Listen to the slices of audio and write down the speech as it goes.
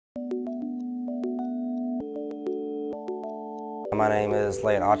My name is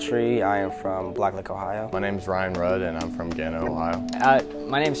Layton Autry. I am from Black Lake, Ohio. My name is Ryan Rudd and I'm from Gahanna, Ohio.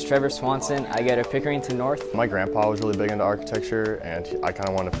 My name is Trevor Swanson. I go to Pickerington North. My grandpa was really big into architecture and I kind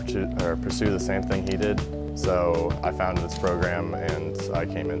of wanted to pursue the same thing he did. So I found this program and I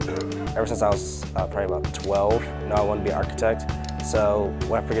came into it. Ever since I was probably about 12, I wanted to be an architect. So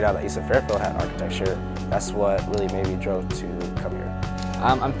when I figured out that UC Fairfield had architecture, that's what really made me drove to come here.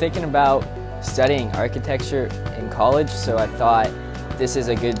 I'm thinking about studying architecture in college, so I thought this is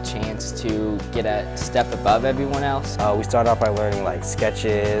a good chance to get a step above everyone else. We started off by learning like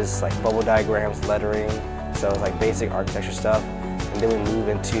sketches, like bubble diagrams, lettering, so it's like basic architecture stuff. And then we move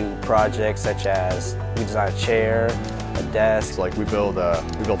into projects such as we designed a chair, a desk. Like we built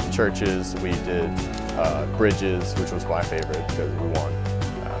churches, we did bridges, which was my favorite because we won.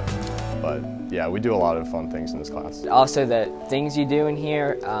 But yeah, we do a lot of fun things in this class. Also, the things you do in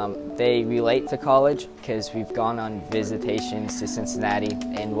here, they relate to college because we've gone on visitations to Cincinnati,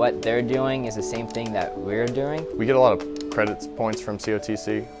 and what they're doing is the same thing that we're doing. We get a lot of credits points from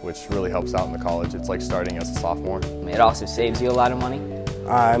COTC, which really helps out in the college. It's like starting as a sophomore. It also saves you a lot of money.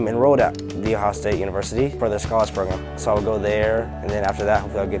 I'm enrolled at The Ohio State University for their scholars program, so I'll go there, and then after that,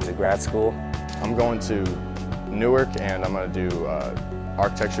 hopefully I'll get to grad school. I'm going to Newark, and I'm going to do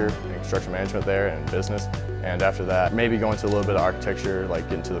architecture and construction management there and business, and after that maybe go into a little bit of architecture, like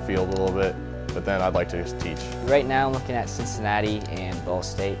get into the field a little bit, but then I'd like to just teach. Right now I'm looking at Cincinnati and Ball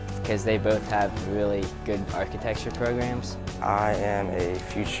State because they both have really good architecture programs. I am a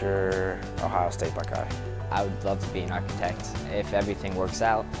future Ohio State Buckeye. I would love to be an architect if everything works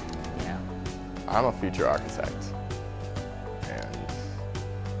out, you know. I'm a future architect and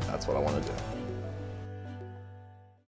that's what I want to do.